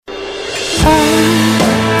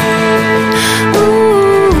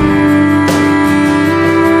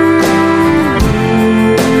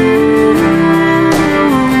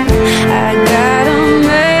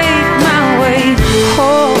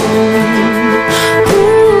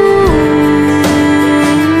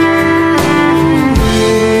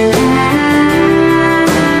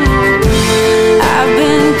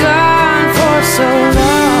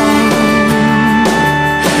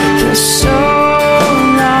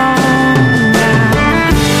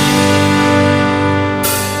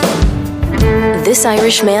This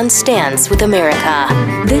Irish Man Stands with America.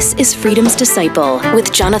 This is Freedom's Disciple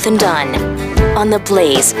with Jonathan Dunn on the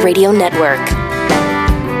Blaze Radio Network.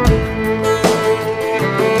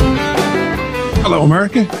 Hello,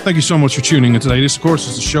 America. Thank you so much for tuning in today. This, of course,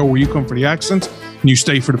 is the show where you come for the accent and you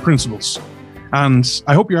stay for the principles. And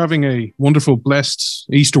I hope you're having a wonderful, blessed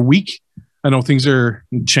Easter week. I know things are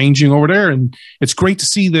changing over there, and it's great to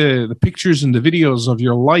see the pictures and the videos of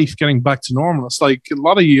your life getting back to normal. It's like a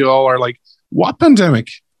lot of you all are like, what pandemic?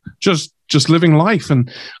 Just living life.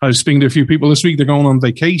 And I was speaking to a few people this week. They're going on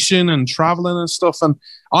vacation and traveling and stuff. And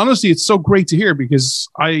honestly, it's so great to hear because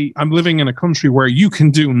I'm living in a country where you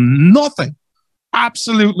can do nothing,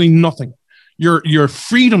 absolutely nothing. Your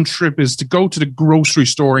freedom trip is to go to the grocery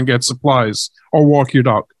store and get supplies or walk your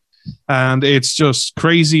dog. And it's just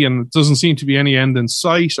crazy, and it doesn't seem to be any end in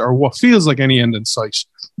sight, or what feels like any end in sight.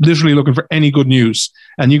 Literally looking for any good news.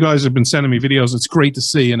 And you guys have been sending me videos. It's great to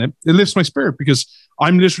see, and it lifts my spirit because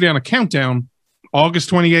I'm literally on a countdown.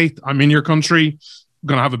 August 28th, I'm in your country. I'm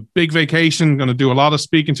going to have a big vacation. Going to do a lot of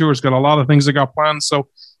speaking tours. Got a lot of things I got planned. So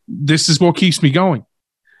this is what keeps me going.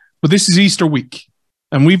 But this is Easter week.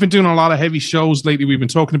 And we've been doing a lot of heavy shows lately. We've been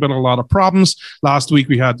talking about a lot of problems. Last week,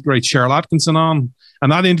 we had the great Cheryl Atkinson on.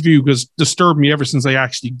 And that interview has disturbed me ever since I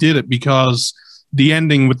actually did it, because the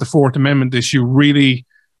ending with the Fourth Amendment issue really,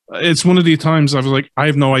 it's one of the times I was like, I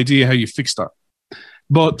have no idea how you fix that.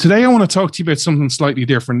 But today I want to talk to you about something slightly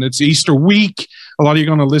different. It's Easter week. A lot of you are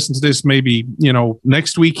going to listen to this maybe,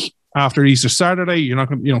 next week after Easter Saturday. You're not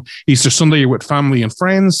going to, Easter Sunday, you're with family and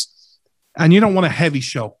friends. And you don't want a heavy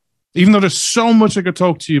show. Even though there's so much I could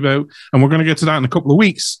talk to you about, and we're going to get to that in a couple of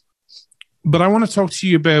weeks. But I want to talk to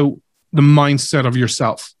you about the mindset of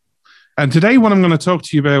yourself. And today what I'm going to talk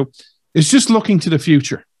to you about is just looking to the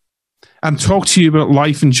future and talk to you about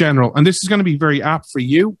life in general. And this is going to be very apt for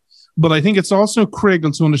you, but I think it's also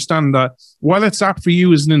critical to understand that while it's apt for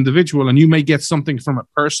you as an individual and you may get something from it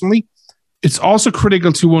personally, it's also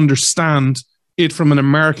critical to understand it from an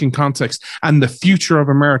American context and the future of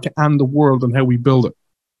America and the world and how we build it.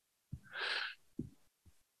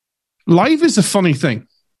 Life is a funny thing.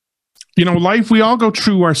 Life, we all go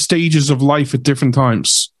through our stages of life at different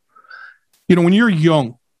times. When you're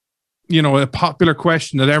young, a popular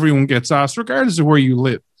question that everyone gets asked, regardless of where you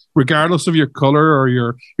live, regardless of your color or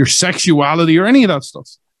your sexuality or any of that stuff.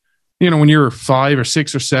 When you're 5 or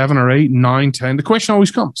 6 or 7 or 8, 9, 10, the question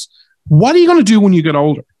always comes, what are you going to do when you get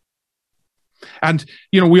older? And,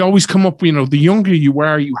 we always come up, the younger you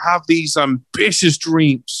are, you have these ambitious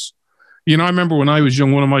dreams. I remember when I was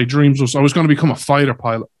young, one of my dreams was I was going to become a fighter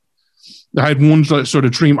pilot. I had one sort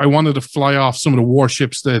of dream. I wanted to fly off some of the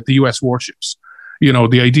warships, the U.S. warships.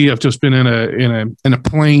 The idea of just being in a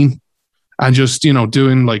plane and just,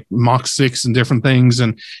 doing like Mach 6 and different things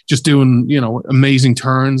and just doing, amazing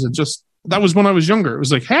turns. And just, that was when I was younger. It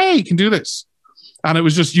was like, hey, you can do this. And it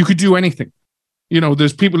was just, you could do anything.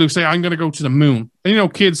 There's people who say, I'm going to go to the moon.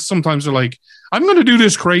 And, kids sometimes are like, I'm going to do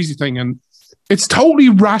this crazy thing. And it's totally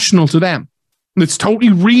rational to them. It's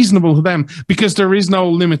totally reasonable to them because there is no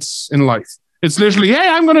limits in life. It's literally, hey,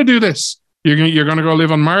 I'm going to do this. You're going to go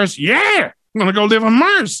live on Mars? Yeah, I'm going to go live on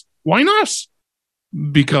Mars. Why not?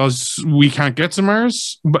 Because we can't get to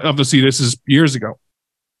Mars. But obviously, this is years ago.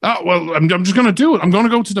 Oh, well, I'm just going to do it. I'm going to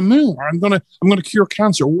go to the moon, or I'm going to cure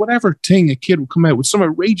cancer, or whatever thing a kid will come out with, some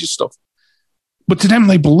outrageous stuff. But to them,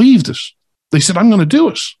 they believed it. They said, I'm going to do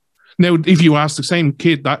it. Now, if you ask the same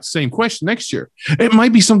kid that same question next year, it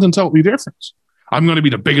might be something totally different. I'm going to be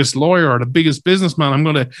the biggest lawyer or the biggest businessman. I'm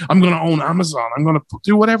going to own Amazon. I'm going to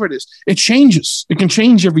do whatever it is. It changes. It can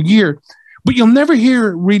change every year. But you'll never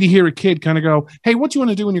really hear a kid kind of go, hey, what do you want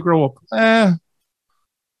to do when you grow up? I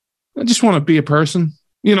just want to be a person.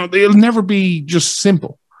 They'll never be just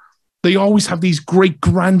simple. They always have these great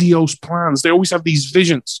grandiose plans. They always have these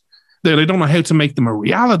visions. They don't know how to make them a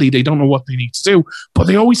reality. They don't know what they need to do, but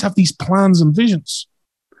they always have these plans and visions.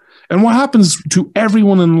 And what happens to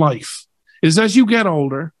everyone in life is as you get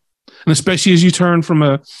older, and especially as you turn from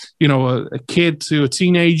a kid to a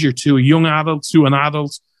teenager to a young adult to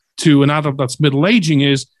an adult that's middle-aging,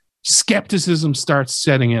 is skepticism starts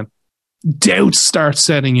setting in. Doubt starts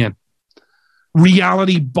setting in.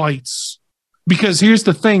 Reality bites. Because here's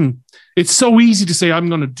the thing. It's so easy to say, I'm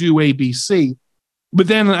going to do A, B, C. But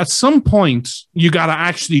then at some point, you got to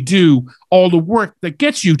actually do all the work that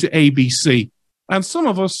gets you to A, B, C. And some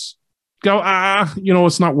of us go,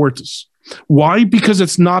 it's not worth it. Why? Because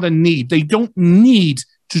it's not a need. They don't need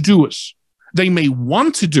to do it. They may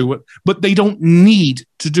want to do it, but they don't need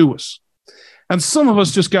to do it. And some of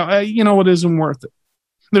us just go, it isn't worth it.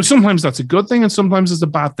 Now, sometimes that's a good thing and sometimes it's a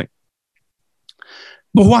bad thing.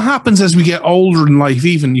 But what happens as we get older in life,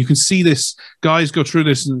 even you can see this, guys go through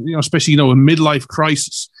this, and, especially, a midlife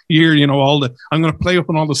crisis. I'm going to play up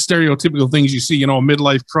on all the stereotypical things you see, a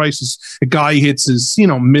midlife crisis. A guy hits his,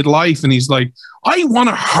 midlife, and he's like, I want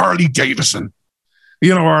a Harley Davidson,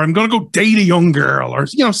 or I'm going to go date a young girl, or,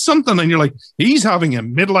 something. And you're like, he's having a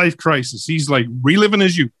midlife crisis. He's like reliving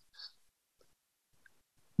his youth.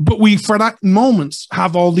 But we, for that moment,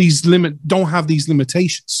 don't have these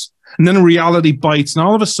limitations. And then reality bites, and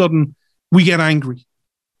all of a sudden we get angry.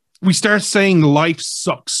 We start saying life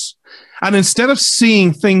sucks. And instead of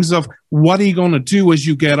seeing things of what are you going to do as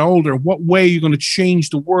you get older, what way are you going to change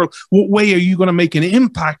the world, what way are you going to make an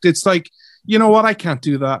impact, it's like, you know what, I can't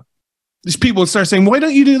do that. These people start saying, why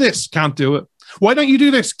don't you do this? Can't do it. Why don't you do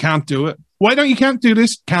this? Can't do it. Why don't you can't do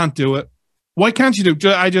this? Can't do it. Why can't you do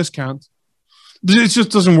it? I just can't. It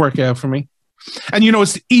just doesn't work out for me. And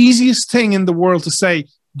it's the easiest thing in the world to say,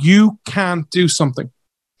 you can't do something.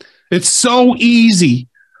 It's so easy,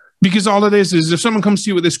 because all it is if someone comes to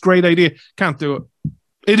you with this great idea, can't do it.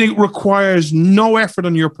 It requires no effort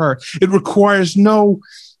on your part. It requires no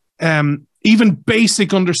even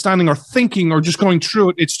basic understanding or thinking or just going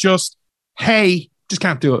through it. It's just, hey, just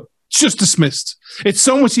can't do it. It's just dismissed. It's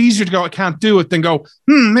so much easier to go, I can't do it, than go,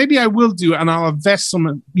 maybe I will do it, and I'll invest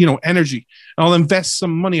some, energy. I'll invest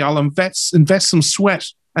some money. I'll invest some sweat,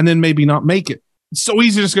 and then maybe not make it. It's so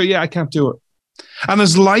easy to just go, yeah, I can't do it. And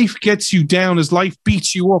as life gets you down, as life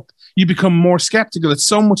beats you up, you become more skeptical. It's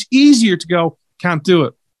so much easier to go, can't do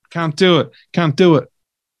it, can't do it, can't do it.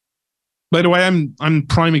 By the way, I'm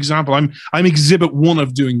prime example. I'm exhibit one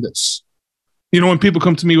of doing this. When people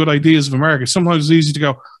come to me with ideas of America, sometimes it's easy to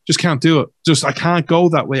go, just can't do it. Just, I can't go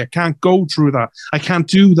that way. I can't go through that. I can't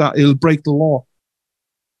do that. It'll break the law.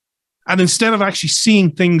 And instead of actually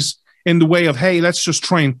seeing things in the way of, hey, let's just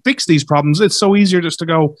try and fix these problems, it's so easier just to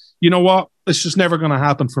go, you know what? It's just never going to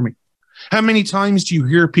happen for me. How many times do you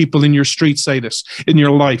hear people in your street say this in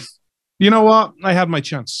your life? You know what? I had my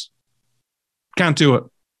chance. Can't do it.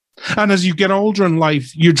 And as you get older in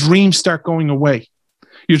life, your dreams start going away.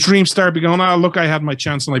 Your dreams start going, look, I had my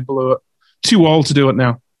chance and I blew it. Too old to do it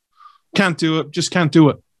now. Can't do it. Just can't do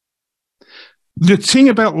it. The thing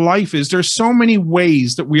about life is there's so many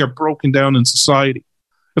ways that we are broken down in society.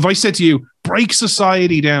 If I said to you, break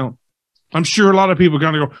society down, I'm sure a lot of people are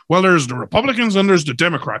going to go, well, there's the Republicans and there's the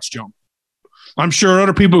Democrats, John. I'm sure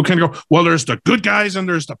other people can go, well, there's the good guys and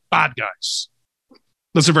there's the bad guys.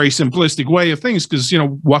 That's a very simplistic way of things, because,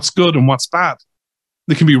 what's good and what's bad.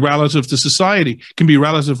 They can be relative to society, can be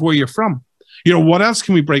relative where you're from. What else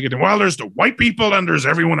can we break it down? Well, there's the white people and there's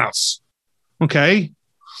everyone else. Okay.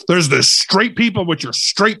 There's the straight people with your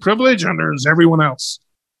straight privilege and there's everyone else.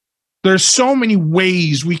 There's so many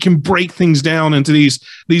ways we can break things down into these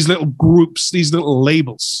little groups, these little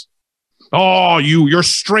labels. Oh, you're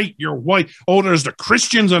straight, you're white. Oh, there's the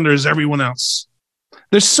Christians and there's everyone else.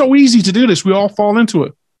 They're so easy to do this. We all fall into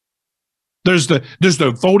it. There's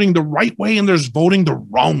the voting the right way and there's voting the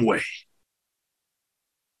wrong way.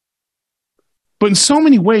 But in so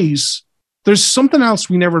many ways, there's something else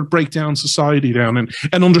we never break down society down,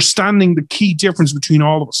 and understanding the key difference between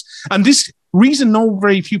all of us. And this reason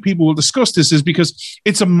very few people will discuss this is because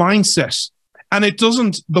it's a mindset, and it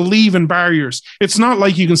doesn't believe in barriers. It's not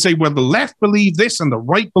like you can say, well, the left believe this and the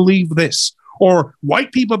right believe this, or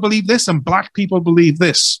white people believe this and black people believe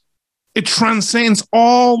this. It transcends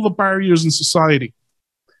all the barriers in society.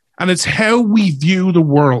 And it's how we view the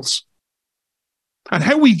world. And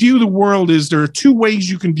how we view the world is there are two ways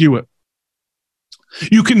you can view it.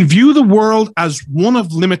 You can view the world as one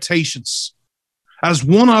of limitations, as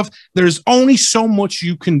one of there's only so much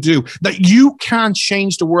you can do, that you can't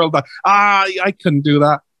change the world. I couldn't do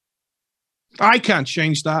that. I can't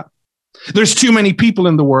change that. There's too many people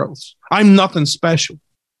in the world. I'm nothing special.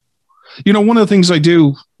 One of the things I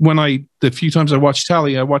do the few times I watch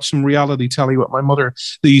telly, I watch some reality telly with my mother,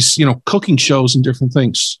 these, cooking shows and different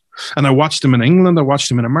things. And I watch them in England. I watch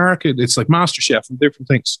them in America. It's like MasterChef and different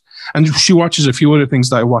things. And she watches a few other things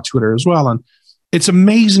that I watch with her as well. And it's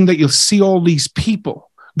amazing that you'll see all these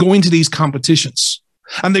people go into these competitions.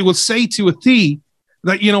 And they will say to a T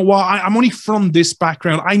that, I'm only from this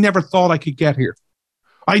background. I never thought I could get here.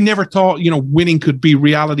 I never thought, winning could be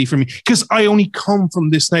reality for me because I only come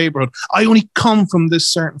from this neighborhood. I only come from this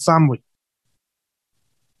certain family.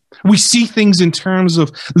 We see things in terms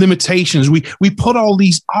of limitations. We put all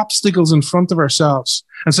these obstacles in front of ourselves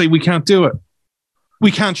and say, we can't do it.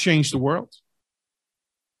 We can't change the world.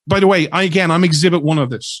 By the way, I'm exhibit one of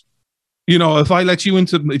this. If I let you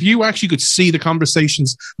if you actually could see the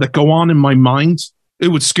conversations that go on in my mind, it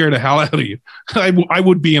would scare the hell out of you. I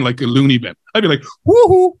would be in like a loony bin. I'd be like,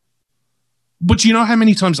 woohoo. But you know how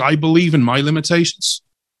many times I believe in my limitations?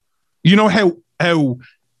 You know how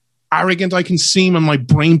arrogant I can seem, and my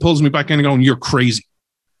brain pulls me back in and going, you're crazy.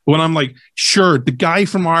 When I'm like, sure, the guy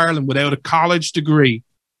from Ireland without a college degree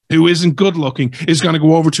who isn't good looking is going to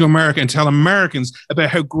go over to America and tell Americans about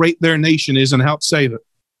how great their nation is and help save it.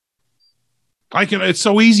 It's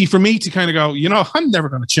so easy for me to kind of go, I'm never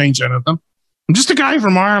going to change anything. I'm just a guy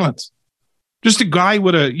from Ireland. Just a guy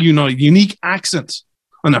with a, unique accent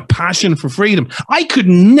and a passion for freedom. I could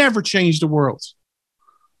never change the world.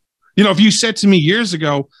 If you said to me years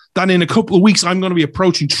ago that in a couple of weeks I'm going to be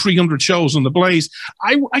approaching 300 shows on The Blaze,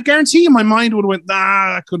 I guarantee you my mind would have went,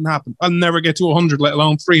 that couldn't happen. I'll never get to 100, let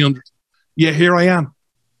alone 300. Yeah, here I am.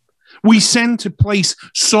 We tend to place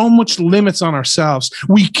so much limits on ourselves.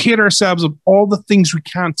 We kid ourselves of all the things we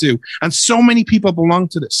can't do. And so many people belong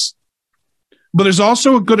to this. But there's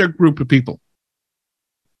also a good group of people.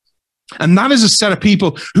 And that is a set of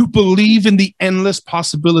people who believe in the endless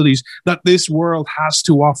possibilities that this world has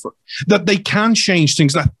to offer, that they can change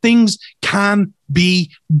things, that things can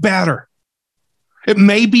be better. It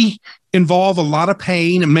may involve a lot of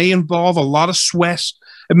pain. It may involve a lot of sweat.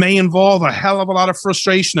 It may involve a hell of a lot of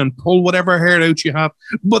frustration and pull whatever hair out you have.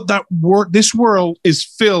 But this world is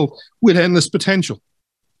filled with endless potential.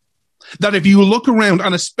 That if you look around,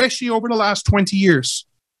 and especially over the last 20 years,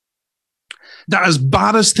 that as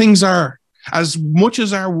bad as things are, as much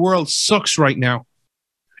as our world sucks right now,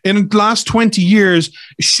 in the last 20 years,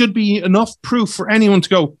 it should be enough proof for anyone to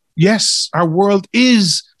go, yes, our world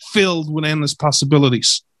is filled with endless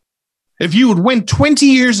possibilities. If you had went 20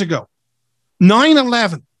 years ago,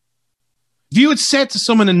 9/11, if you had said to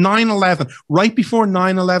someone in 9/11, right before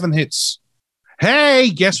 9/11 hits,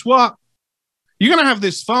 hey, guess what? You're going to have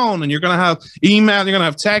this phone, and you're going to have email, you're going to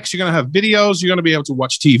have text, you're going to have videos, you're going to be able to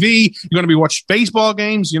watch TV, you're going to be watching baseball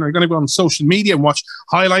games, you're going to go on social media and watch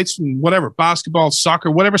highlights from whatever, basketball, soccer,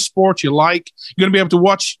 whatever sport you like. You're going to be able to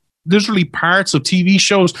watch literally parts of TV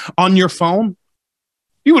shows on your phone.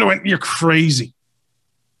 You would have went, you're crazy.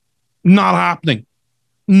 Not happening.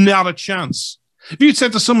 Not a chance. If you'd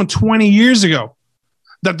said to someone 20 years ago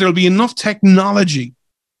that there'll be enough technology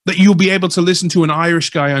that you'll be able to listen to an Irish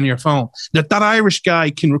guy on your phone, that Irish guy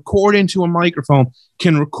can record into a microphone,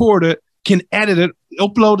 can record it, can edit it,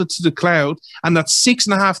 upload it to the cloud, and that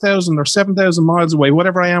 6,500 or 7,000 miles away,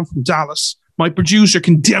 whatever I am from Dallas, my producer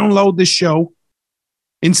can download this show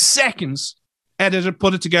in seconds, edit it,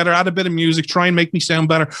 put it together, add a bit of music, try and make me sound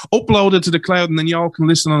better, upload it to the cloud, and then y'all can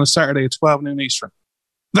listen on a Saturday at 12 noon Eastern.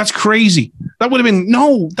 That's crazy. That would have been,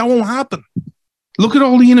 no, that won't happen. Look at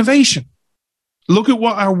all the innovation. Look at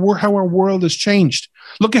how our world has changed.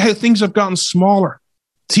 Look at how things have gotten smaller.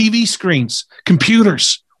 TV screens,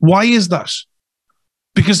 computers. Why is that?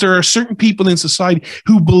 Because there are certain people in society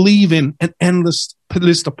who believe in an endless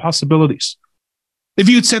list of possibilities. If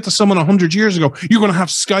you had said to someone 100 years ago, you're going to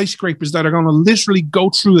have skyscrapers that are going to literally go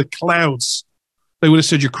through the clouds, they would have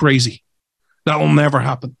said, you're crazy. That will never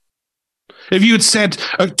happen. If you had said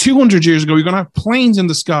 200 years ago, you're going to have planes in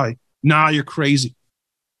the sky, nah, you're crazy.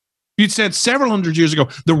 You'd said several hundred years ago,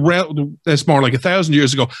 that's more like 1,000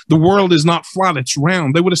 years ago, the world is not flat, it's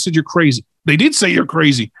round. They would have said you're crazy. They did say you're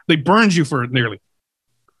crazy. They burned you for it nearly.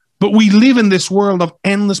 But we live in this world of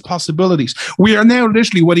endless possibilities. We are now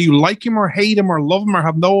literally, whether you like him or hate him or love him or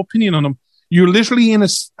have no opinion on him, you're literally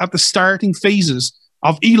at the starting phases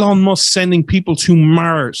of Elon Musk sending people to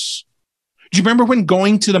Mars. Do you remember when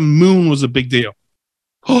going to the moon was a big deal?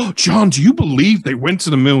 Oh, John, do you believe they went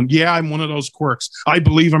to the moon? Yeah, I'm one of those quirks. I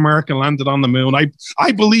believe America landed on the moon.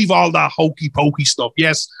 I believe all that hokey pokey stuff.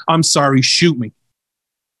 Yes, I'm sorry, shoot me.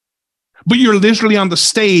 But you're literally on the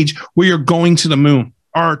stage where you're going to the moon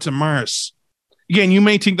or to Mars. Again, you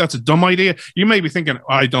may think that's a dumb idea. You may be thinking,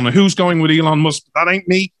 I don't know who's going with Elon Musk. That ain't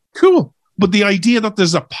me. Cool. But the idea that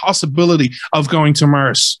there's a possibility of going to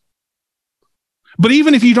Mars. But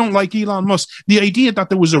even if you don't like Elon Musk, the idea that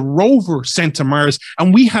there was a rover sent to Mars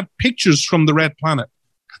and we had pictures from the red planet,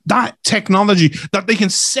 that technology, that they can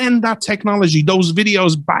send that technology, those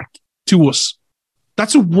videos back to us,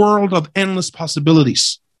 that's a world of endless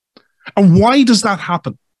possibilities. And why does that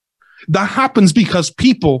happen? That happens because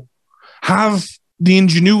people have the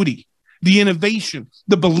ingenuity, the innovation,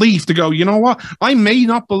 the belief to go, you know what? I may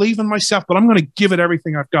not believe in myself, but I'm going to give it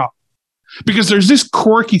everything I've got. Because there's this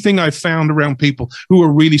quirky thing I've found around people who are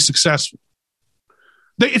really successful.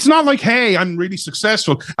 It's not like, hey, I'm really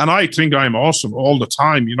successful and I think I'm awesome all the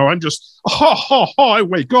time. You know, I'm just, I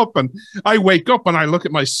wake up and I look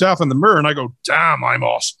at myself in the mirror and I go, damn, I'm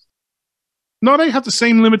awesome. No, they have the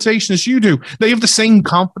same limitation as you do. They have the same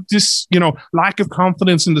confidence, lack of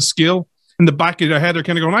confidence in the skill in the back of their head. They're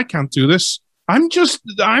kind of going, I can't do this. I'm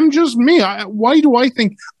just me. Why do I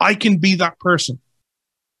think I can be that person?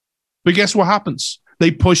 But guess what happens?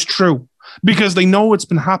 They push through because they know it's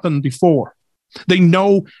been happened before. They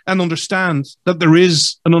know and understand that there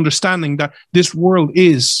is an understanding that this world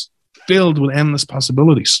is filled with endless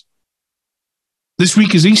possibilities. This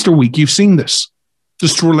week is Easter week. You've seen this.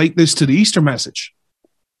 Just to relate this to the Easter message.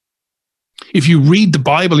 If you read the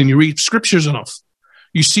Bible and you read scriptures enough,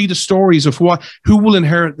 you see the stories of who will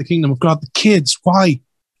inherit the kingdom of God. The kids. Why?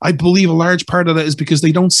 I believe a large part of that is because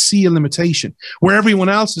they don't see a limitation. Where everyone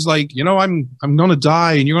else is like, I'm going to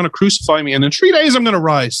die and you're going to crucify me and in 3 days I'm going to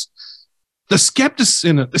rise. The skeptics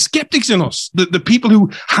in us, the people who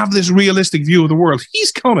have this realistic view of the world,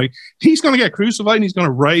 he's gonna get crucified and he's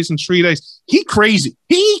gonna rise in 3 days. He crazy.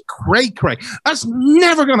 He cray. That's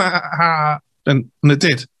never gonna happen. And it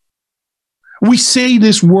did. We say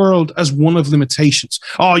this world as one of limitations.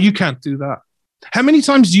 Oh, you can't do that. How many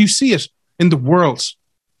times do you see it in the world?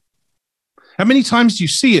 How many times do you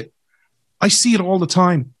see it? I see it all the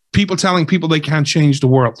time. People telling people they can't change the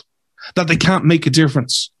world, that they can't make a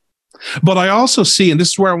difference. But I also see, and this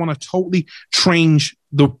is where I want to totally change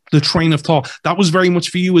the train of thought. That was very much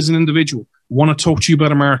for you as an individual. I want to talk to you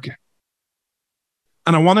about America.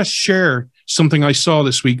 And I want to share something I saw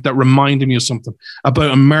this week that reminded me of something about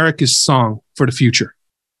America's song for the future.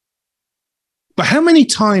 But how many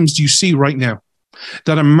times do you see right now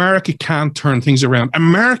that America can't turn things around?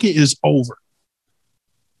 America is over.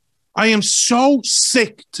 I am so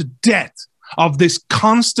sick to death of this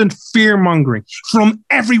constant fear-mongering from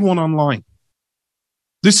everyone online.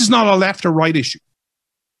 This is not a left or right issue.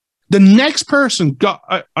 The next person,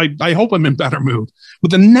 I hope I'm in better mood,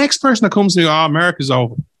 but the next person that comes to me, America's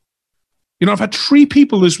over. I've had 3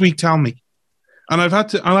 people this week tell me, and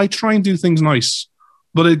I try and do things nice,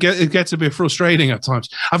 but it gets a bit frustrating at times.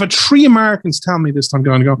 I've had 3 Americans tell me this time,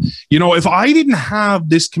 if I didn't have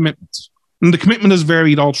this commitment, and the commitment has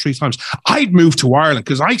varied all 3 times, I'd move to Ireland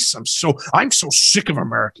because I'm so sick of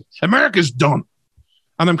America. America's done.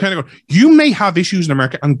 And I'm kind of going, you may have issues in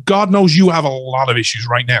America, and God knows you have a lot of issues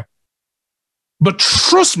right now. But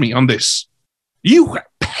trust me on this. You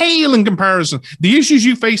pale in comparison. The issues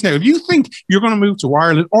you face now, if you think you're going to move to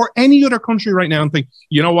Ireland or any other country right now and think,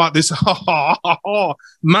 you know what,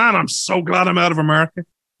 man, I'm so glad I'm out of America.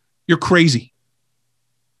 You're crazy.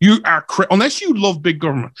 You are unless you love big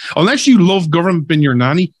government, unless you love government being your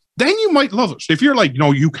nanny, then you might love it. If you're like,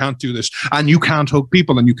 no, you can't do this, and you can't hug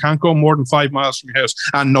people, and you can't go more than 5 miles from your house,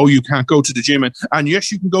 and no, you can't go to the gym, and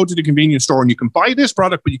yes, you can go to the convenience store, and you can buy this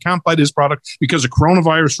product, but you can't buy this product because of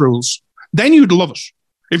coronavirus rules, then you'd love it.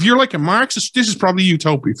 If you're like a Marxist, this is probably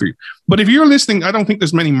utopia for you. But if you're listening, I don't think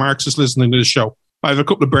there's many Marxists listening to this show. I have a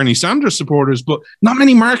couple of Bernie Sanders supporters, but not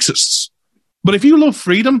many Marxists. But if you love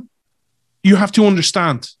freedom, you have to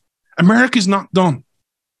understand, America's not done.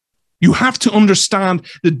 You have to understand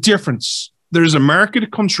the difference. There is America, the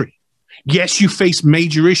country. Yes, you face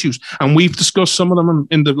major issues, and we've discussed some of them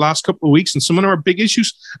in the last couple of weeks, and some of them are big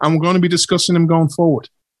issues, and we're going to be discussing them going forward.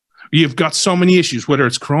 You've got so many issues, whether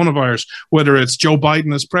it's coronavirus, whether it's Joe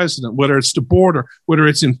Biden as president, whether it's the border, whether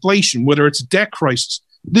it's inflation, whether it's a debt crisis.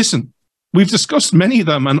 Listen, we've discussed many of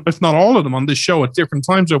them, and if not all of them, on this show at different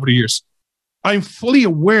times over the years. I'm fully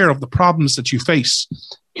aware of the problems that you face.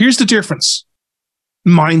 Here's the difference.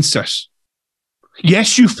 Mindset.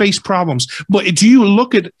 Yes, you face problems, but do you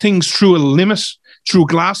look at things through a limit, through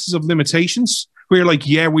glasses of limitations, where you're like,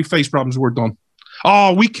 yeah, we face problems, we're done.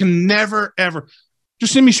 Oh, we can never, ever.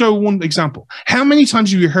 Just let me show you one example. How many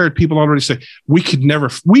times have you heard people already say, we could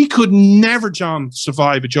never, John,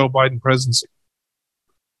 survive a Joe Biden presidency?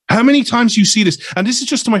 How many times you see this? And this is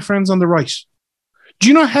just to my friends on the right. Do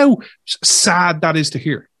you know how sad that is to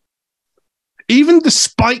hear? Even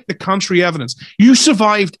despite the contrary evidence, you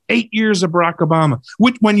survived 8 years of Barack Obama,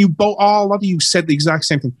 which when you a lot of you said the exact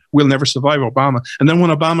same thing, we'll never survive Obama. And then when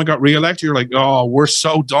Obama got reelected, you're like, oh, we're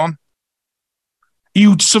so done.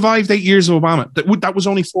 You survived 8 years of Obama. That was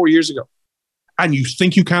only 4 years ago. And you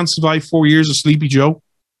think you can't survive 4 years of Sleepy Joe?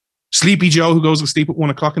 Sleepy Joe who goes to sleep at 1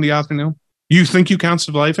 o'clock in the afternoon? You think you can't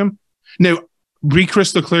survive him? Now, be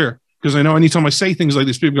crystal clear, because I know anytime I say things like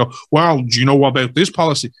this, people go, well, do you know about this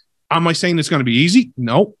policy? Am I saying it's going to be easy?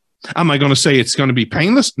 No. Am I going to say it's going to be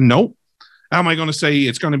painless? No. Am I going to say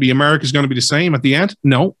it's going to be America's going to be the same at the end?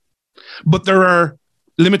 No. But there are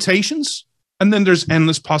limitations, and then there's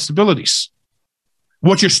endless possibilities.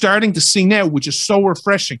 What you're starting to see now, which is so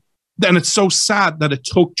refreshing, and it's so sad that it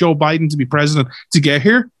took Joe Biden to be president to get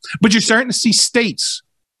here, but you're starting to see states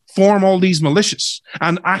form all these militias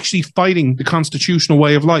and actually fighting the constitutional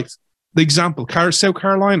way of life. The example, South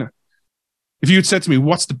Carolina. If you had said to me,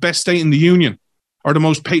 what's the best state in the union? or the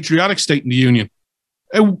most patriotic state in the Union.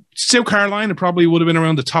 South Carolina probably would have been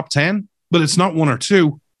around the top 10, but it's not one or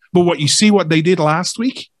two. But what you see what they did last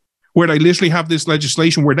week, where they literally have this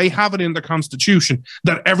legislation where they have it in the Constitution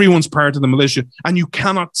that everyone's part of the militia and you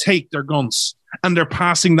cannot take their guns. And they're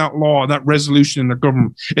passing that law, that resolution in their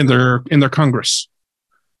government, in their Congress.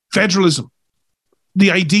 Federalism.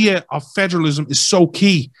 The idea of federalism is so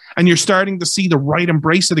key. And you're starting to see the right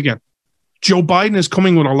embrace it again. Joe Biden is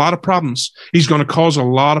coming with a lot of problems. He's going to cause a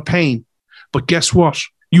lot of pain. But guess what?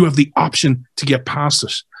 You have the option to get past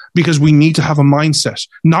it, because we need to have a mindset,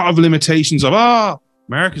 not of limitations of,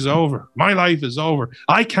 America's over. My life is over.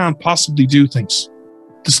 I can't possibly do things.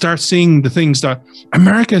 To start seeing the things that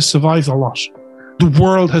America has survived a lot. The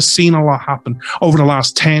world has seen a lot happen over the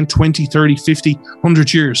last 10, 20, 30, 50,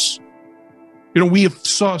 100 years. You know, we have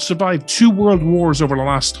survived 2 world wars over the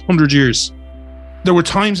last 100 years. There were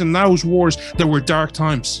times in those wars that were dark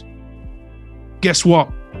times. Guess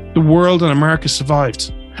what? The world and America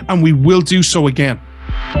survived, and we will do so again.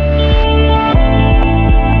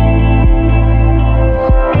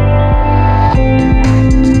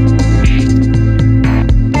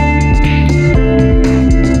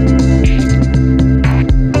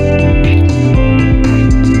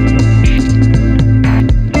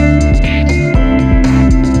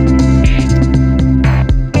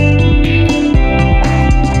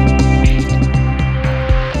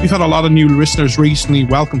 We've had a lot of new listeners recently.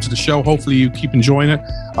 Welcome to the show. Hopefully you keep enjoying it.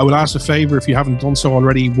 I would ask a favor, if you haven't done so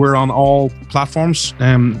already, we're on all platforms.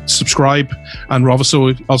 Subscribe, and also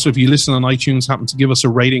if you listen on iTunes, happen to give us a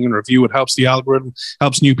rating and review. It helps the algorithm,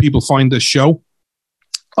 helps new people find this show.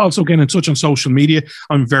 Also get in touch on social media.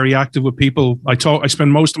 I'm very active with people. I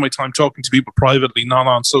spend most of my time talking to people privately, not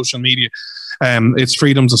on social media. It's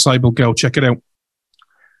Freedom's Disciple. Go check it out.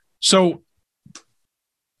 So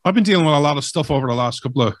I've been dealing with a lot of stuff over the last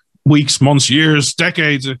couple of weeks, months, years,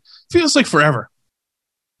 decades. It feels like forever.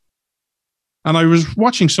 And I was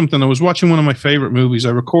watching something. I was watching one of my favorite movies. I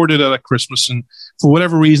recorded it at Christmas, and for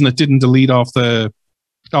whatever reason, it didn't delete off the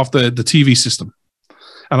TV system.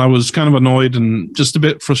 And I was kind of annoyed and just a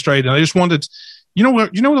bit frustrated. I just wanted, you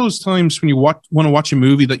know those times when you want to watch a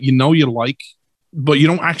movie that you know you like, but you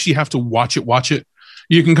don't actually have to watch it.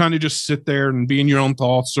 You can kind of just sit there and be in your own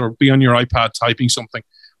thoughts or be on your iPad typing something.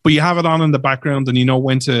 But you have it on in the background, and you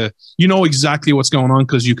know exactly what's going on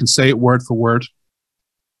because you can say it word for word.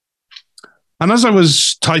 And as I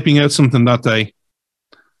was typing out something that day,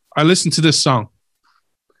 I listened to this song.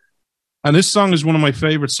 And this song is one of my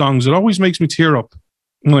favorite songs. It always makes me tear up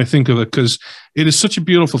when I think of it, because it is such a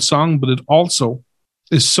beautiful song, but it also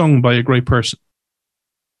is sung by a great person.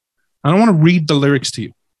 And I want to read the lyrics to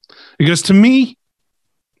you. Because to me,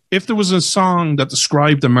 if there was a song that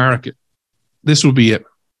described America, this would be it.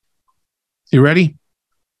 You ready?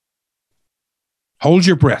 Hold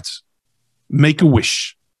your breath. Make a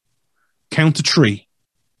wish. Count to 3.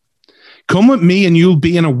 Come with me and you'll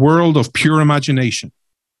be in a world of pure imagination.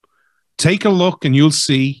 Take a look and you'll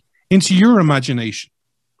see into your imagination.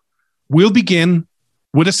 We'll begin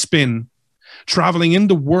with a spin, traveling in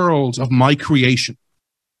the world of my creation.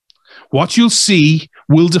 What you'll see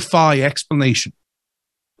will defy explanation.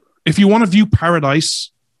 If you want to view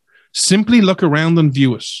paradise, simply look around and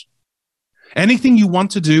view it. Anything you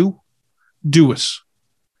want to do, do it.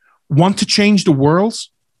 Want to change the world?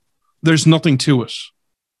 There's nothing to it.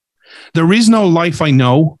 There is no life I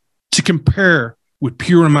know to compare with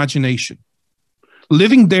pure imagination.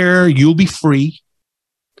 Living there, you'll be free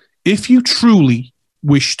if you truly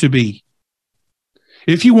wish to be.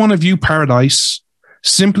 If you want to view paradise,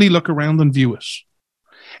 simply look around and view it.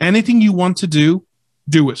 Anything you want to do,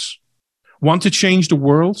 do it. Want to change the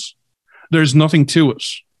world? There's nothing to it.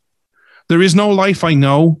 There is no life I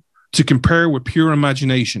know to compare with pure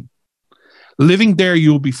imagination. Living there,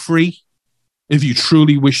 you'll be free if you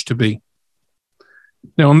truly wish to be.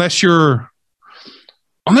 Now, unless you're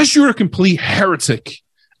a complete heretic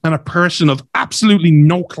and a person of absolutely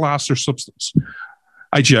no class or substance,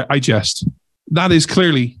 I jest. That is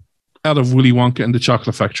clearly out of Willy Wonka and the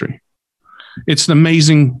Chocolate Factory. It's an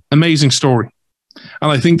amazing, amazing story.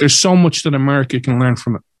 And I think there's so much that America can learn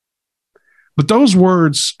from it. But those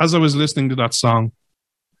words, as I was listening to that song,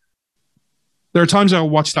 there are times I'll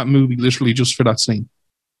watch that movie literally just for that scene.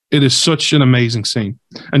 It is such an amazing scene.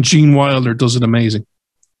 And Gene Wilder does it amazing.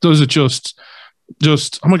 Does it just,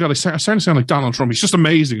 oh my God, I'm starting to sound like Donald Trump. He's just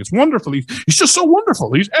amazing. It's wonderful. He's just so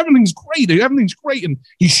wonderful. Everything's great. Everything's great. And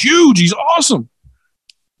he's huge. He's awesome.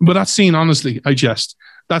 But that scene, honestly, I jest.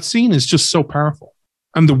 That scene is just so powerful.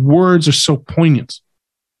 And the words are so poignant.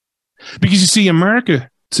 Because you see, America,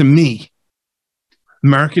 to me,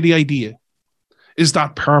 America, the idea, is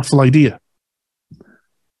that powerful idea.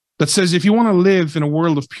 that says if you want to live in a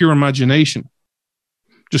world of pure imagination,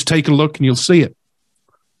 just take a look and you'll see it.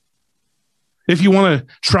 If you want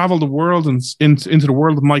to travel the world and into the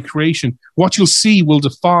world of my creation, what you'll see will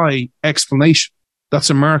defy explanation.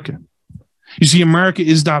 That's America. You see, America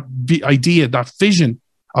is that idea, that vision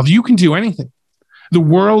of you can do anything. The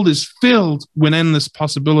world is filled with endless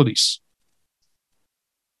possibilities.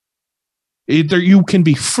 You can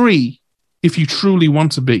be free if you truly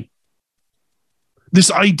want to be. This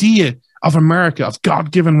idea of America, of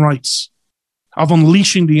God-given rights, of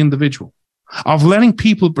unleashing the individual, of letting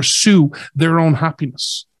people pursue their own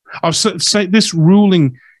happiness, of this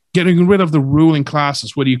ruling, getting rid of the ruling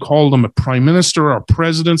classes, whether you call them a prime minister or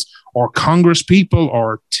presidents or congress people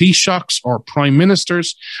or Taoiseachs or prime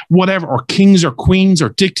ministers, whatever, or kings or queens or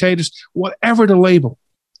dictators, whatever the label.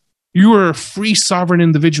 You are a free sovereign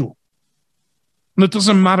individual. And it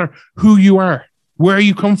doesn't matter who you are, where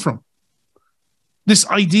you come from. This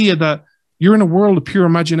idea that you're in a world of pure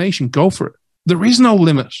imagination, go for it. There is no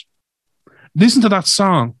limit. Listen to that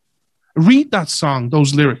song. Read that song,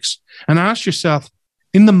 those lyrics, and ask yourself,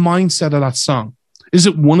 in the mindset of that song, is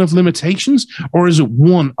it one of limitations or is it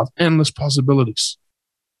one of endless possibilities?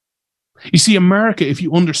 You see, America, if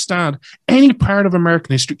you understand any part of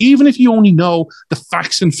American history, even if you only know the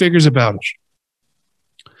facts and figures about it,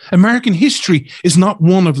 American history is not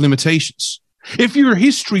one of limitations. If your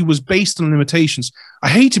history was based on limitations, I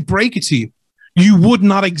hate to break it to you, you would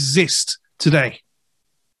not exist today.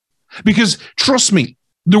 Because trust me,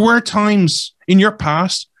 there were times in your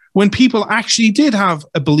past when people actually did have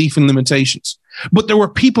a belief in limitations, but there were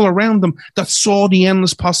people around them that saw the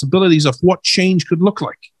endless possibilities of what change could look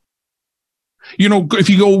like. You know, if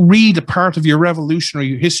you go read a part of your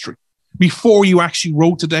revolutionary history, before you actually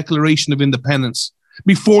wrote the Declaration of Independence,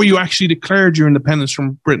 before you actually declared your independence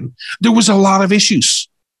from Britain, there was a lot of issues.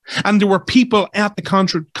 And there were people at the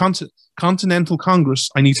Continental Congress,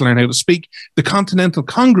 I need to learn how to speak, the Continental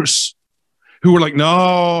Congress, who were like,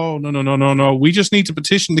 no. We just need to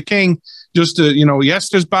petition the king just to, yes,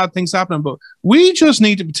 there's bad things happening, but we just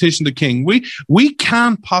need to petition the king. We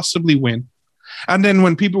can't possibly win. And then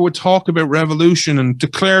when people would talk about revolution and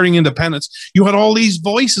declaring independence, you had all these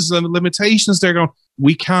voices and limitations there going,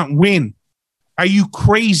 we can't win. Are you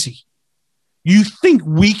crazy? You think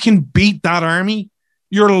we can beat that army?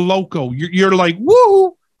 You're loco. You're like,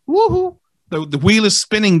 woohoo, woohoo. The wheel is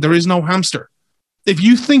spinning. There is no hamster. If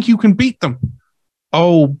you think you can beat them,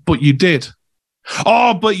 oh, but you did.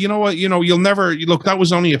 Oh, but you know what? You'll never look. That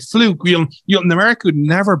was only a fluke. America could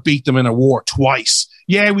never beat them in a war twice.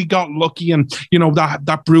 Yeah, we got lucky, and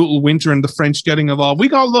that brutal winter and the French getting involved. We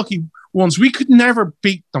got lucky once. We could never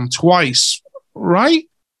beat them twice, right?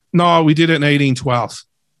 No, we did it in 1812.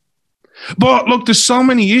 But look, there's so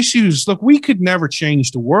many issues. Look, we could never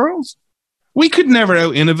change the world. We could never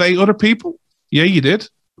out-innovate other people. Yeah, you did.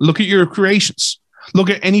 Look at your creations. Look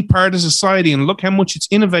at any part of society and look how much it's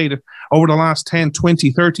innovated over the last 10,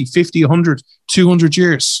 20, 30, 50, 100, 200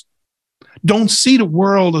 years. Don't see the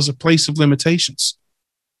world as a place of limitations.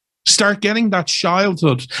 Start getting that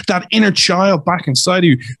childhood, that inner child back inside of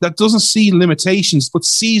you that doesn't see limitations, but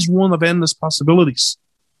sees one of endless possibilities.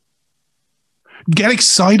 Get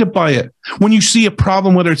excited by it. When you see a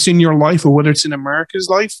problem, whether it's in your life or whether it's in America's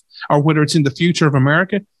life or whether it's in the future of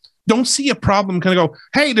America, don't see a problem kind of go,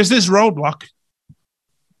 hey, there's this roadblock.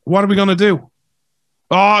 What are we going to do?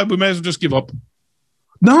 Oh, we may as well just give up.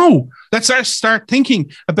 No, let's start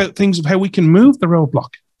thinking about things of how we can move the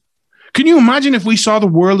roadblock. Can you imagine if we saw the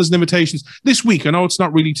world as limitations this week? I know it's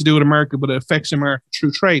not really to do with America, but it affects America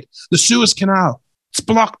through trade. The Suez Canal, it's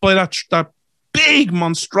blocked by that big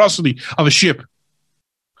monstrosity of a ship.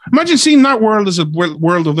 Imagine seeing that world as a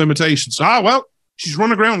world of limitations. Well, she's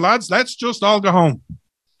running aground, lads. Let's just all go home.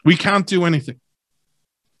 We can't do anything.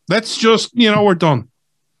 Let's just, we're done.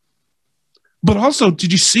 But also,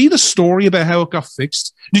 did you see the story about how it got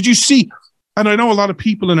fixed? Did you see, and I know a lot of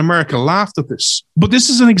people in America laughed at this, but this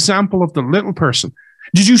is an example of the little person.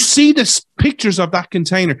 Did you see the pictures of that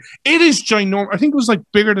container? It is ginormous. I think it was like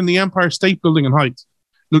bigger than the Empire State Building in height.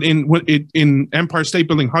 In Empire State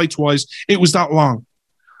Building height-wise, it was that long.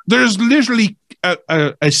 There's literally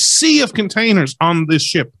a sea of containers on this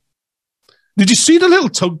ship. Did you see the little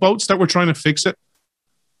tugboats that were trying to fix it?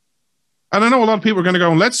 And I know a lot of people are going to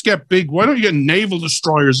go, let's get big. Why don't you get naval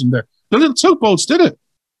destroyers in there? The little tugboats did it.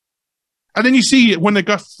 And then you see when they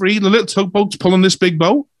got free, the little tugboats pulling this big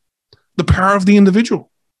boat, the power of the individual.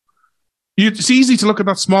 It's easy to look at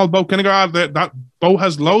that small boat and go, that boat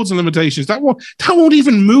has loads of limitations. That won't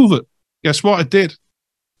even move it. Guess what? It did.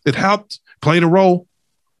 It helped, played a role.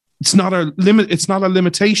 It's not a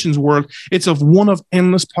limitations world. It's of one of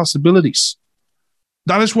endless possibilities.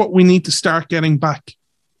 That is what we need to start getting back.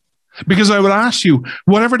 Because I would ask you,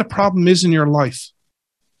 whatever the problem is in your life,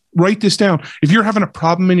 write this down. If you're having a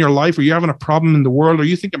problem in your life, or you're having a problem in the world, or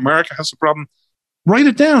you think America has a problem, write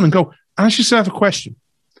it down and go, ask yourself a question.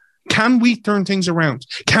 Can we turn things around?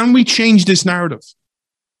 Can we change this narrative?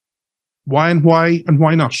 Why and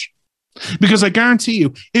why not? Because I guarantee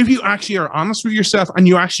you, if you actually are honest with yourself and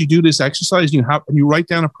you actually do this exercise, and you write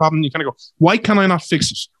down a problem, you kind of go, why can I not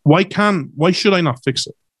fix it? Why should I not fix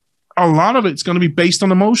it? A lot of it's going to be based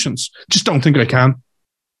on emotions. Just don't think I can.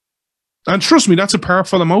 And trust me, that's a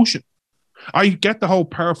powerful emotion. I get the whole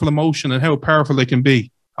powerful emotion and how powerful they can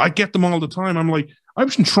be. I get them all the time. I'm like,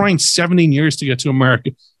 I've been trying 17 years to get to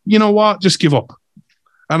America. You know what? Just give up.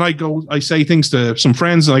 And I say things to some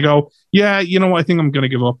friends and I go, yeah, you know what? I think I'm going to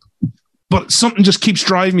give up. But something just keeps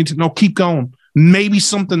driving me to, no, keep going. Maybe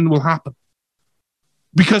something will happen.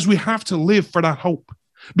 Because we have to live for that hope.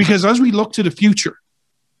 Because as we look to the future,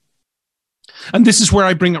 and this is where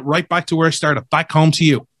I bring it right back to where I started, back home to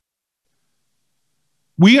you.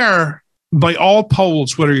 We are, by all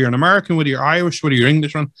polls, whether you're an American, whether you're Irish, whether you're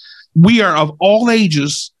English, we are of all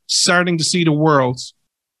ages starting to see the world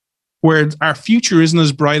where our future isn't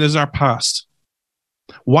as bright as our past.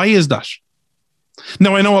 Why is that?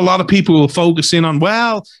 Now, I know a lot of people will focus in on,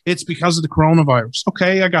 well, it's because of the coronavirus.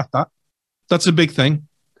 Okay, I got that. That's a big thing.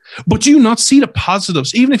 But do you not see the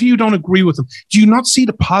positives? Even if you don't agree with them, do you not see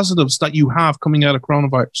the positives that you have coming out of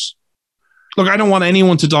coronavirus? Look, I don't want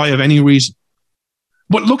anyone to die of any reason.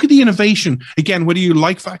 But look at the innovation. Again, whether you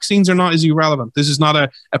like vaccines or not is irrelevant. This is not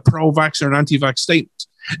a pro-vax or an anti-vax statement.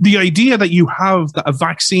 The idea that you have a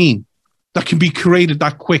vaccine that can be created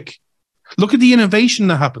that quick. Look at the innovation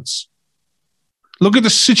that happens. Look at the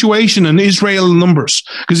situation in Israel numbers,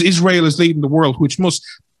 because Israel is leading the world, which must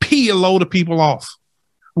pee a load of people off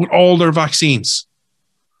with all their vaccines.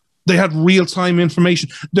 They had real-time information.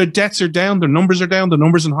 Their deaths are down. Their numbers are down. The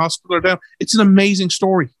numbers in hospital are down. It's an amazing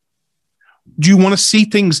story. Do you want to see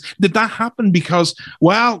things? Did that happen because,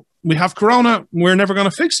 well, we have corona, we're never going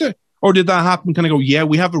to fix it? Or did that happen kind of go, yeah,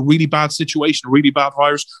 we have a really bad situation, a really bad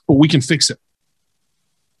virus, but we can fix it?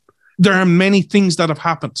 There are many things that have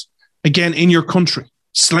happened. Again, in your country,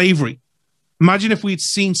 slavery. Imagine if we'd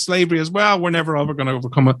seen slavery as, well, we're never ever going to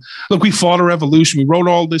overcome it. Look, we fought a revolution. We wrote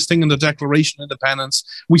all this thing in the Declaration of Independence.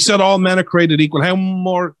 We said all men are created equal. How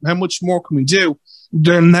much more can we do?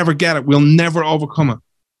 They'll never get it. We'll never overcome it.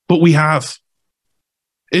 But we have.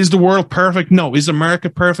 Is the world perfect? No. Is America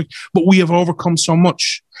perfect? But we have overcome so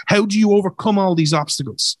much. How do you overcome all these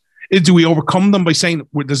obstacles? Do we overcome them by saying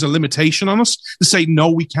there's a limitation on us? To say, no,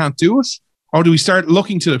 we can't do it? Or do we start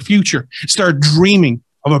looking to the future, start dreaming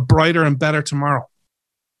of a brighter and better tomorrow?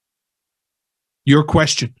 Your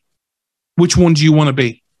question. Which one do you want to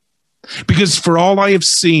be? Because for all I have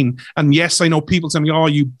seen, and yes, I know people tell me, oh,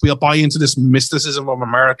 you will buy into this mysticism of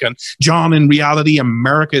America. And John, in reality,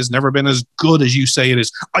 America has never been as good as you say it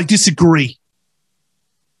is. I disagree.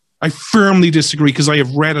 I firmly disagree, because I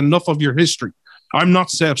have read enough of your history. I'm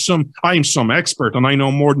not I am some expert and I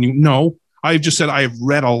know more than you. No, I've just said I have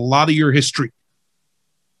read a lot of your history.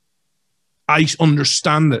 I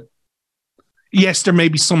understand it. Yes, there may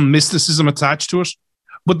be some mysticism attached to it,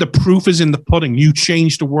 but the proof is in the pudding. You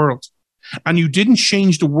changed the world. And you didn't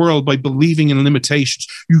change the world by believing in limitations.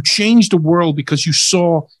 You changed the world because you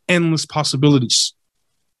saw endless possibilities.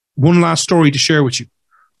 One last story to share with you.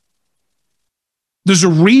 There's a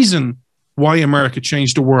reason why America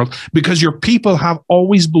changed the world, because your people have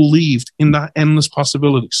always believed in that endless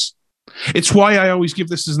possibilities. It's why I always give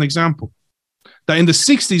this as an example. That in the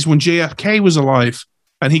 60s, when JFK was alive,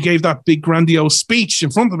 and he gave that big grandiose speech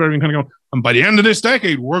in front of everyone, kind of going, and by the end of this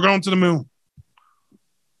decade, we're going to the moon.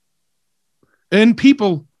 And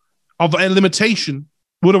people of a limitation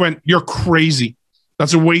would have went, you're crazy.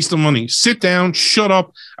 That's a waste of money. Sit down, shut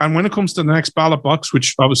up. And when it comes to the next ballot box,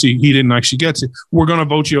 which obviously he didn't actually get to, we're going to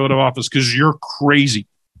vote you out of office because you're crazy.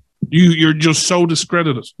 You're just so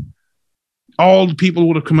discredited. All the people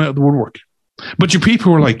would have come out of the woodwork. But your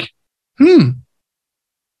people were like,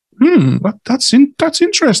 that's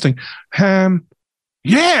interesting.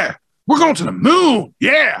 Yeah, we're going to the moon.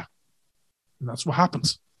 Yeah. And that's what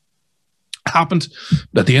happens. Happened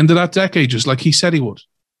at the end of that decade, just like he said he would.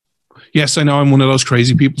 Yes, I know I'm one of those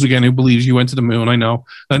crazy people again who believes you went to the moon. I know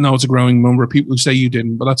it's a growing number of people who say you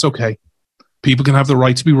didn't, but that's okay. People can have the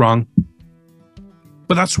right to be wrong.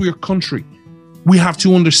 But that's your country. We have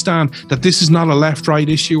to understand that this is not a left-right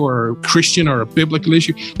issue or a Christian or a biblical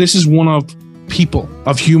issue. This is one of people,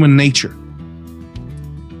 of human nature.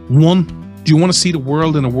 One, do you want to see the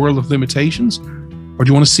world in a world of limitations, or do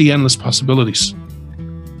you want to see endless possibilities?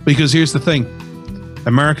 Because here's the thing.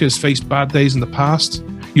 America has faced bad days in the past,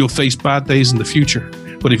 You'll face bad days in the future,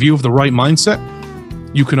 but if you have the right mindset,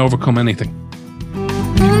 you can overcome anything.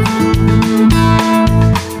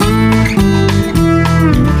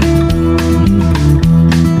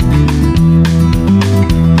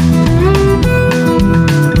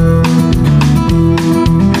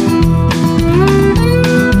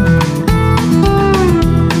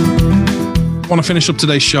 I want to finish up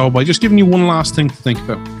today's show by just giving you one last thing to think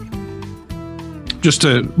about, just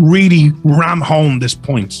to really ram home this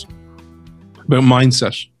point about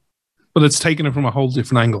mindset, but it's taken it from a whole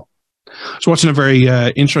different angle. I was watching a very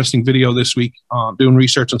interesting video this week, doing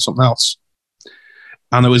research on something else,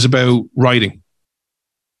 and it was about writing,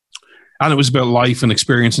 and it was about life and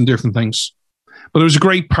experience and different things. But there was a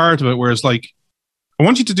great part of it where it's like, I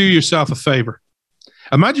want you to do yourself a favor.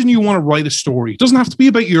 Imagine you want to write a story. It doesn't have to be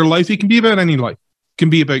about your life. It can be about any life. It can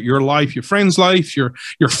be about your life, your friend's life, your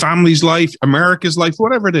family's life, America's life,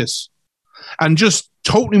 whatever it is, and just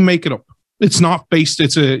totally make it up. It's not based.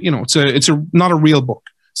 It's not a real book.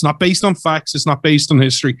 It's not based on facts. It's not based on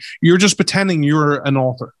history. You're just pretending you're an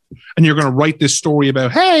author, and you're going to write this story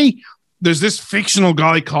about, hey, there's this fictional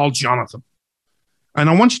guy called Jonathan, and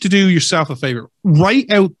I want you to do yourself a favor.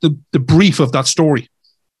 Write out the brief of that story.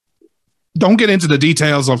 Don't get into the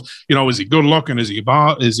details of, is he good looking? Is he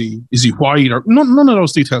white? Or none of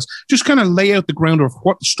those details. Just kind of lay out the ground of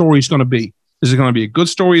what the story is going to be. Is it going to be a good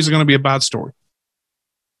story? Is it going to be a bad story?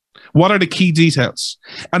 What are the key details?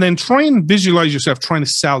 And then try and visualize yourself trying to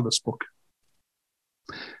sell this book.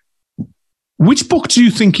 Which book do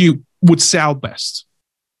you think you would sell best?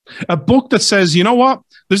 A book that says, you know what?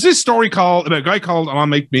 There's this story about a guy called,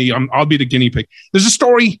 I'll be the guinea pig. There's a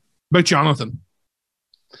story about Jonathan.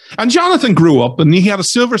 And Jonathan grew up and he had a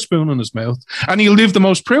silver spoon in his mouth and he lived the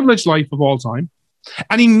most privileged life of all time.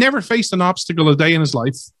 And he never faced an obstacle a day in his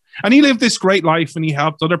life. And he lived this great life and he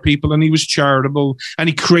helped other people and he was charitable and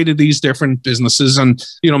he created these different businesses and,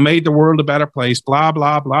 made the world a better place, blah,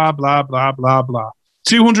 blah, blah, blah, blah, blah, blah.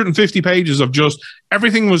 250 pages of just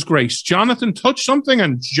everything was great. Jonathan touched something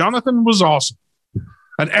and Jonathan was awesome.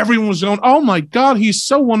 And everyone was going, oh my God, he's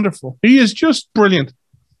so wonderful. He is just brilliant.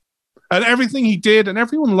 And everything he did, and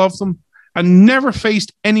everyone loved him, and never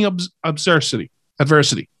faced any adversity.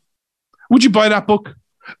 Would you buy that book?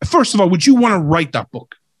 First of all, would you want to write that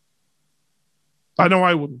book? I know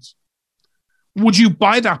I wouldn't. Would you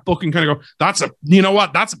buy that book and kind of go, that's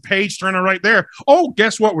a page turner right there. Oh,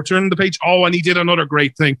 guess what? We're turning the page. Oh, and he did another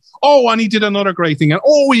great thing. Oh, and he did another great thing. And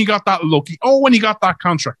oh, when he got that lucky. Oh, when he got that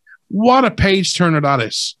contract. What a page turner that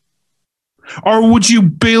is. Or would you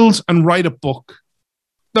build and write a book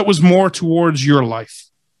that was more towards your life,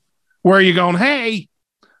 where you're going, hey,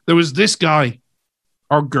 there was this guy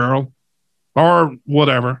or girl or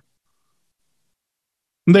whatever,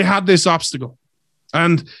 and they had this obstacle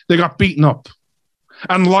and they got beaten up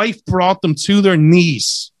and life brought them to their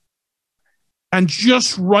knees. And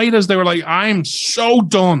just right as they were like, I'm so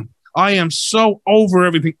done. I am so over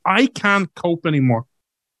everything. I can't cope anymore.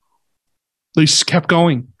 They just kept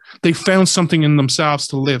going. They found something in themselves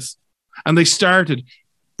to live. And they started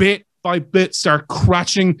bit by bit, start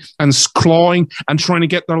scratching and clawing and trying to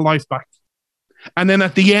get their life back. And then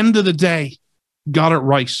at the end of the day, got it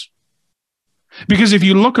right. Because if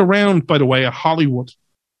you look around, by the way, at Hollywood,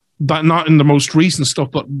 that not in the most recent stuff,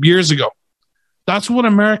 but years ago, that's what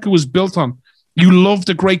America was built on. You loved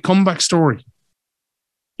a great comeback story.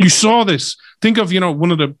 You saw this. Think of, one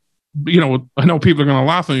of the, I know people are going to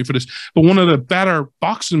laugh at me for this, but one of the better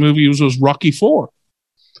boxing movies was Rocky IV.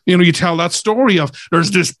 You tell that story of there's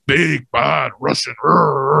this big, bad Russian,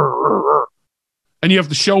 and you have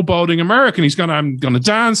the showboating American. I'm going to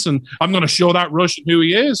dance and I'm going to show that Russian who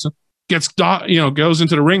he is. Goes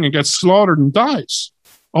into the ring and gets slaughtered and dies.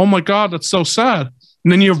 Oh my God, that's so sad.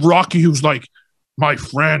 And then you have Rocky who's like, my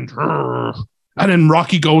friend. And then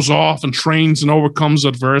Rocky goes off and trains and overcomes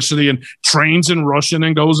adversity and trains in Russian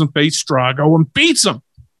and goes and faces Drago and beats him.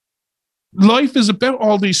 Life is about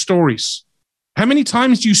all these stories. How many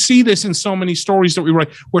times do you see this in so many stories that we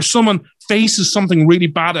write where someone faces something really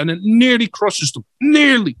bad and it nearly crushes them?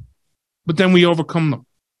 Nearly. But then we overcome them.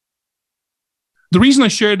 The reason I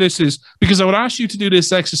share this is because I would ask you to do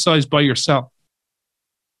this exercise by yourself.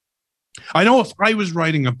 I know if I was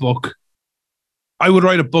writing a book, I would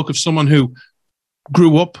write a book of someone who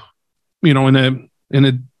grew up, in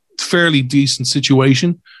a fairly decent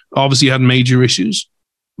situation, obviously had major issues,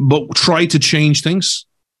 but tried to change things.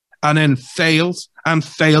 And then failed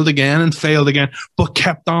again, but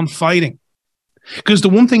kept on fighting. Because the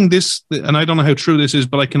one thing and I don't know how true this is,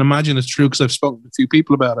 but I can imagine it's true because I've spoken to a few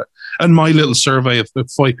people about it. And my little survey of the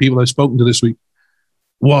 5 people I've spoken to this week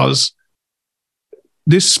was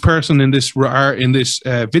this person in this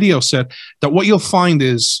video said that what you'll find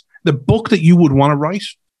is the book that you would want to write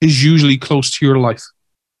is usually close to your life,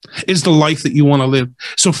 is the life that you want to live.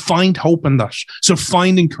 So find hope in that. So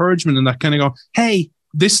find encouragement in that, kind of go, hey,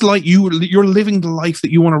 this life, you're living the life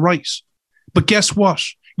that you want to write. But guess what?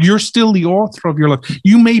 You're still the author of your life.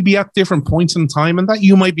 You may be at different points in time, and that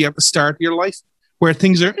you might be at the start of your life where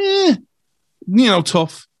things are,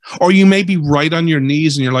 tough. Or you may be right on your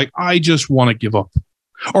knees and you're like, I just want to give up.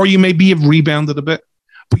 Or you maybe have rebounded a bit,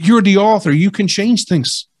 but you're the author. You can change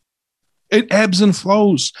things. It ebbs and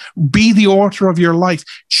flows. Be the author of your life.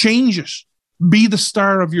 Change it. Be the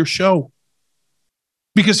star of your show.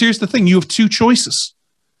 Because here's the thing. You have two choices.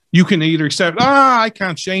 You can either accept, I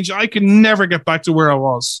can't change. I can never get back to where I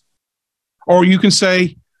was. Or you can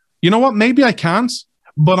say, you know what? Maybe I can't,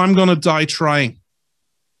 but I'm going to die trying.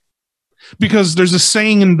 Because there's a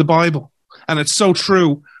saying in the Bible, and it's so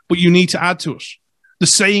true, but you need to add to it. The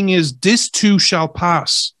saying is, this too shall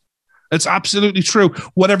pass. It's absolutely true.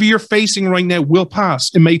 Whatever you're facing right now will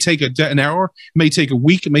pass. It may take an hour, it may take a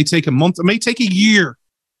week, it may take a month, it may take a year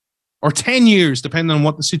or 10 years, depending on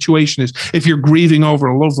what the situation is. If you're grieving over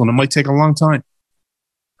a loved one, it might take a long time.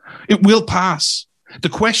 It will pass. The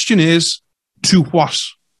question is, to what?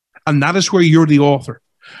 And that is where you're the author.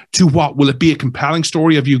 To what? Will it be a compelling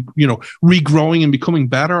story of you, regrowing and becoming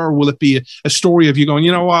better? Or will it be a story of you going,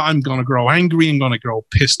 you know what, I'm going to grow angry, I'm going to grow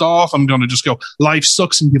pissed off, I'm going to just go, life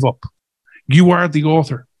sucks, and give up? You are the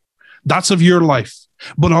author. That's of your life,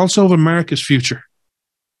 but also of America's future.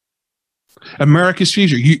 America's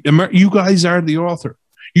future. You guys are the author.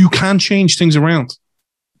 You can change things around.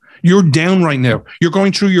 You're down right now. You're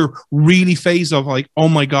going through your really phase of like, oh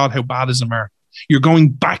my God, how bad is America? You're going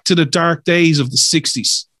back to the dark days of the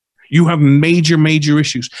 60s. You have major, major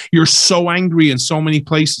issues. You're so angry in so many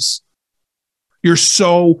places. You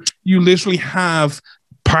literally have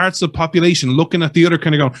parts of the population looking at the other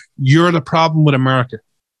kind of going, you're the problem with America.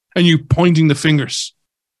 And you pointing the fingers.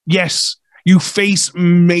 Yes, you face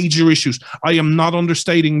major issues. I am not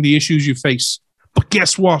understating the issues you face. But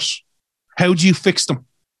guess what? How do you fix them?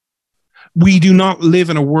 We do not live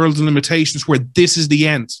in a world of limitations where this is the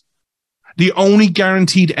end. The only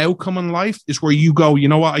guaranteed outcome in life is where you go, you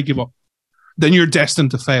know what, I give up. Then you're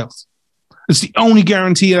destined to fail. It's the only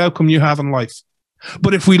guaranteed outcome you have in life.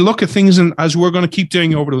 But if we look at things, and as we're going to keep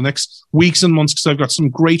doing over the next weeks and months, because I've got some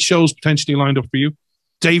great shows potentially lined up for you.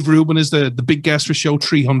 Dave Rubin is the big guest for show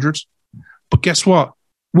 300. But guess what?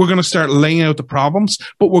 We're going to start laying out the problems,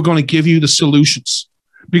 but we're going to give you the solutions.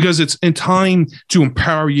 Because it's in time to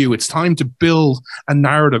empower you. It's time to build a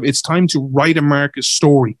narrative. It's time to write America's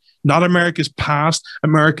story. Not America's past,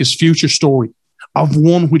 America's future story of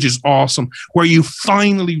one which is awesome, where you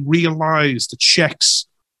finally realize the checks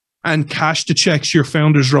and cash the checks your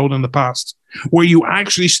founders wrote in the past, where you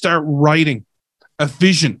actually start writing a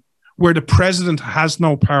vision where the president has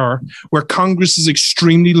no power, where Congress is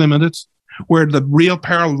extremely limited, where the real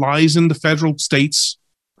power lies in the federal states,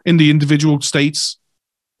 in the individual states,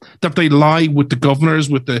 that they lie with the governors,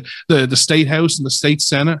 with the state house and the state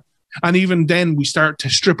senate. And even then, we start to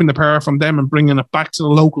stripping the power from them and bringing it back to the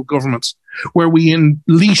local governments, where we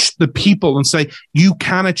unleash the people and say, you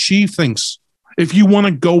can achieve things. If you want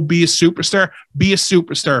to go be a superstar, be a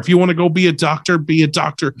superstar. If you want to go be a doctor, be a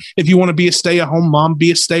doctor. If you want to be a stay-at-home mom, be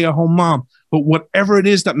a stay-at-home mom. But whatever it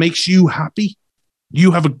is that makes you happy,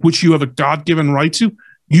 which you have a God-given right to,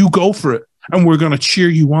 you go for it. And we're going to cheer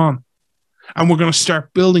you on. And we're going to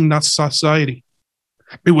start building that society.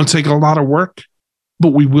 It will take a lot of work, but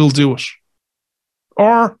we will do it.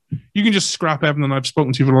 Or you can just scrap everything I've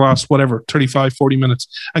spoken to you for the last, 35, 40 minutes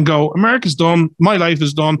and go, America's done. My life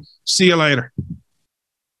is done. See you later.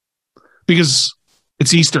 Because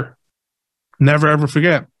it's Easter. Never, ever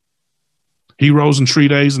forget. He rose in 3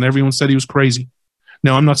 days and everyone said he was crazy.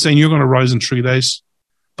 Now, I'm not saying you're going to rise in 3 days,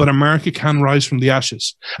 but America can rise from the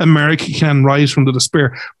ashes. America can rise from the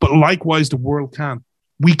despair. But likewise, the world can.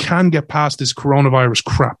 We can get past this coronavirus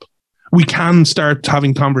crap. We can start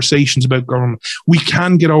having conversations about government. We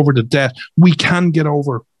can get over the debt. We can get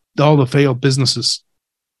over all the failed businesses.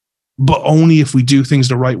 But only if we do things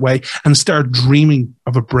the right way and start dreaming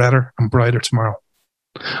of a better and brighter tomorrow.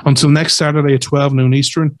 Until next Saturday at 12 noon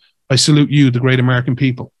Eastern, I salute you, the great American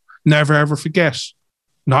people. Never, ever forget,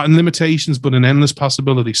 not in limitations, but in endless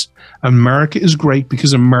possibilities. America is great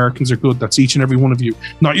because Americans are good. That's each and every one of you.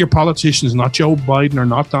 Not your politicians, not Joe Biden or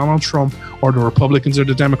not Donald Trump or the Republicans or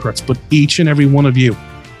the Democrats, but each and every one of you.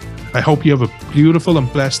 I hope you have a beautiful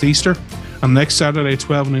and blessed Easter. And next Saturday at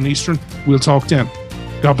 12 noon Eastern, we'll talk then.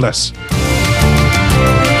 God bless.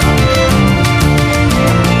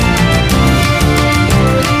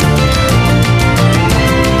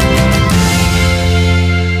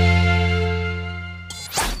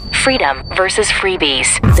 Freedom versus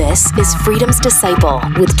freebies. This is Freedom's Disciple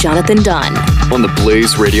with Jonathan Dunn on the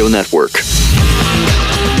Blaze Radio Network.